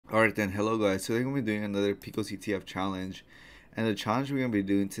Alright then, hello guys. So we're going to be doing another PicoCTF challenge. And the challenge we're going to be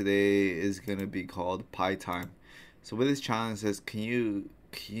doing today is going to be called Pie Time. So with this challenge it says, can you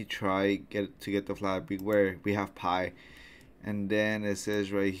try get the flag where we have pi? And then it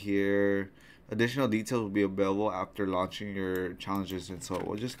says right here, additional details will be available after launching your challenges. And so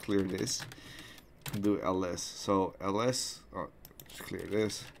we'll just clear this and do ls. So ls, just clear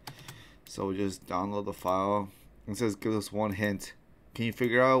this. So we'll just download the file. It says give us one hint. Can you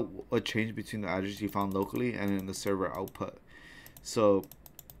figure out what changed between the address you found locally and in the server output? So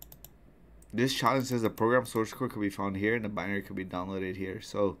this challenge says the program source code could be found here and the binary could be downloaded here.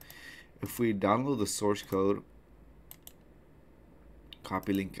 So if we download the source code,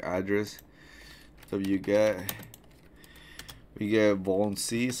 copy link address, we get bone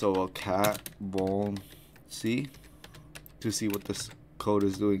C, so a cat bone C to see what this code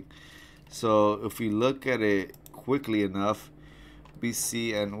is doing. So if we look at it quickly enough, we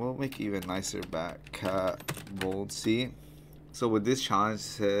see, and we'll make it even nicer back, cat bold C. So with this challenge it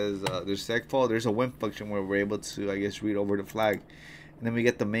says there's segfault, there's a win function where we're able to, I guess, read over the flag, and then we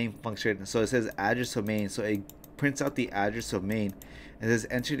get the main function. So it says address of main, so it prints out the address of main and it says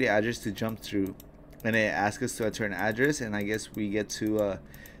enter the address to jump through, and it asks us to enter an address, and I guess we get to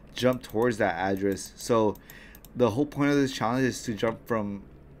jump towards that address. So the whole point of this challenge is to jump from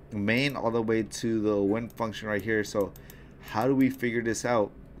main all the way to the win function right here. So how do we figure this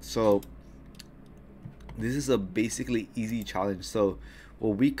out? So this is a basically easy challenge. So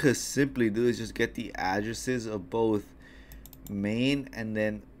what we could simply do is just get the addresses of both main and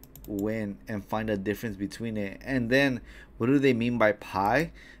then win and find a difference between it. And then what do they mean by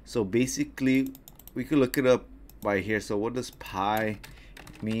pi? So basically we could look it up by here. So what does pi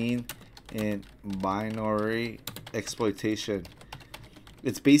mean in binary exploitation?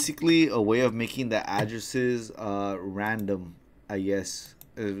 It's basically a way of making the addresses random, I guess.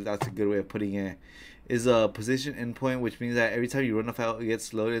 That's a good way of putting it. Is a position endpoint, which means that every time you run a file, it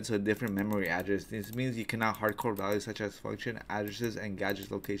gets loaded into a different memory address. This means you cannot hardcode values such as function addresses and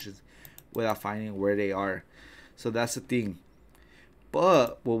gadget locations without finding where they are. So that's the thing.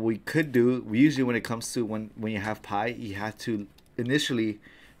 But what we could do, usually when it comes to when you have pi, you have to initially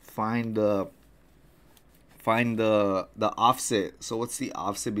find the offset. So what's the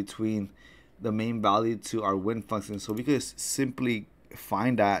offset between the main value to our win function? So we could simply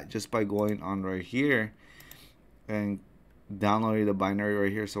find that just by going on right here and downloading the binary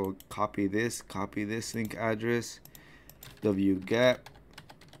right here. So we'll copy this link address, wget,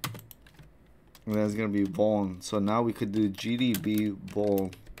 and that's gonna be vol. So now we could do gdb vol,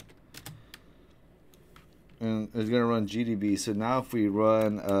 and it's gonna run gdb. So now if we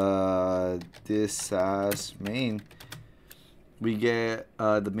run this as main, we get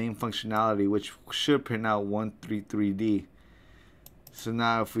the main functionality, which should print out 133D. So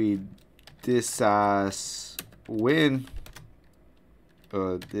now if we this as win,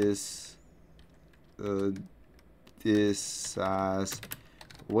 this as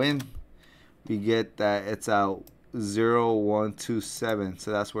win, we get that it's out 0127.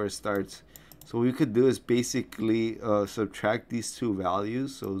 So that's where it starts. So what we could do is basically subtract these two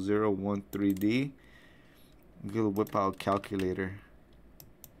values, so 013D. I'm gonna whip out a calculator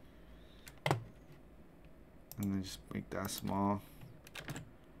and then just make that small,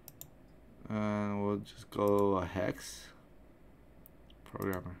 and we'll just go a hex.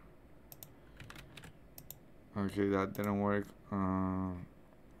 Programmer. Okay, that didn't work.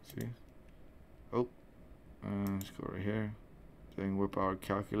 See? Oh, let's go right here. Then whip our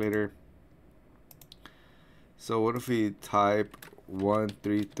calculator. So what if we type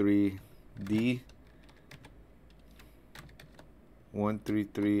 133D?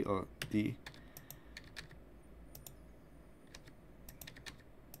 133 D.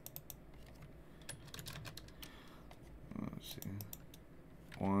 Let's see.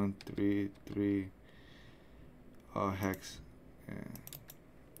 133 hex. Yeah.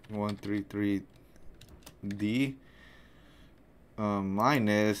 133 D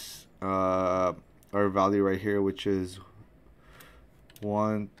minus our value right here, which is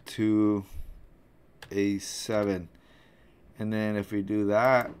 1287. And then if we do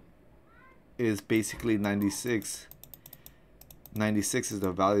that, is basically 96. 96 is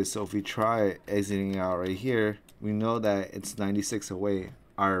the value. So if we try exiting out right here, we know that it's 96 away,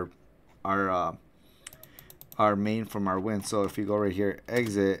 our main from our win. So if we go right here,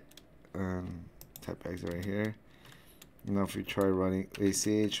 exit, type exit right here. Now if we try running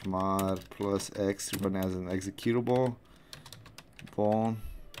ACH mod plus X to run as an executable, vol,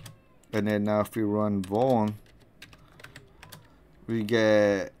 and then now if we run vol, we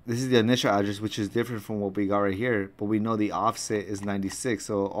get, this is the initial address, which is different from what we got right here, but we know the offset is 96.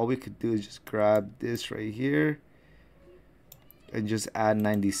 So all we could do is just grab this right here and just add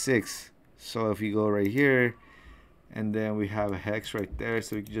 96. So if you go right here, and then we have a hex right there,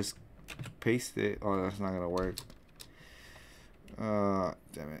 so we can just paste it. Oh, that's not gonna work. Damn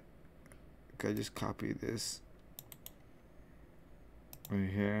it. Okay, I just copy this right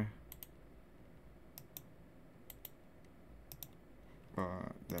here.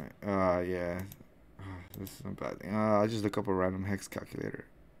 Damn it. Yeah. This is a bad thing. I'll just look up a random hex calculator.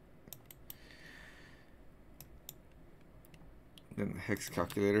 Then hex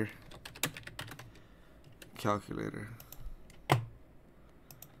calculator.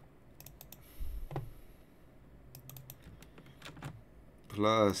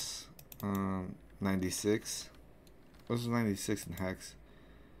 Plus 96. What's 96 in hex?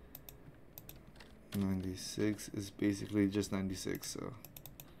 96 is basically just 96. So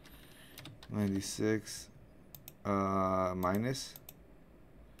 96 minus.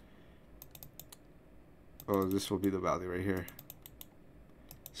 Oh, this will be the value right here.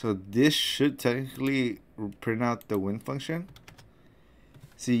 So this should technically print out the win function.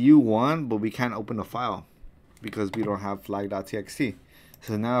 See, you won, but we can't open the file because we don't have flag.txt.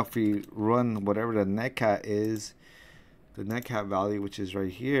 So now if we run whatever the netcat is, the netcat value, which is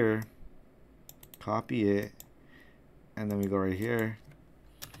right here, copy it, and then we go right here,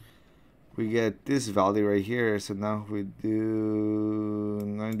 we get this value right here. So now if we do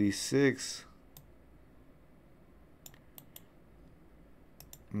 96,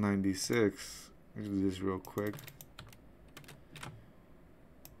 let's do this real quick.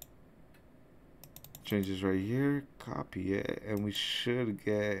 Changes right here, copy it, and we should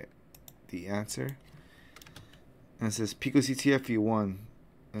get the answer. And it says PicoCTF you won.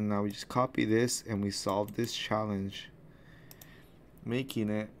 And now we just copy this and we solve this challenge, making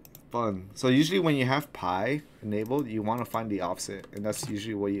it fun. So usually when you have Pi enabled, you want to find the offset, and that's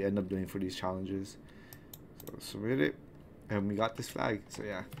usually what you end up doing for these challenges. So submit it, and we got this flag. So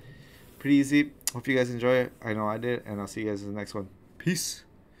yeah, pretty easy. Hope you guys enjoy it. I know I did, and I'll see you guys in the next one. Peace.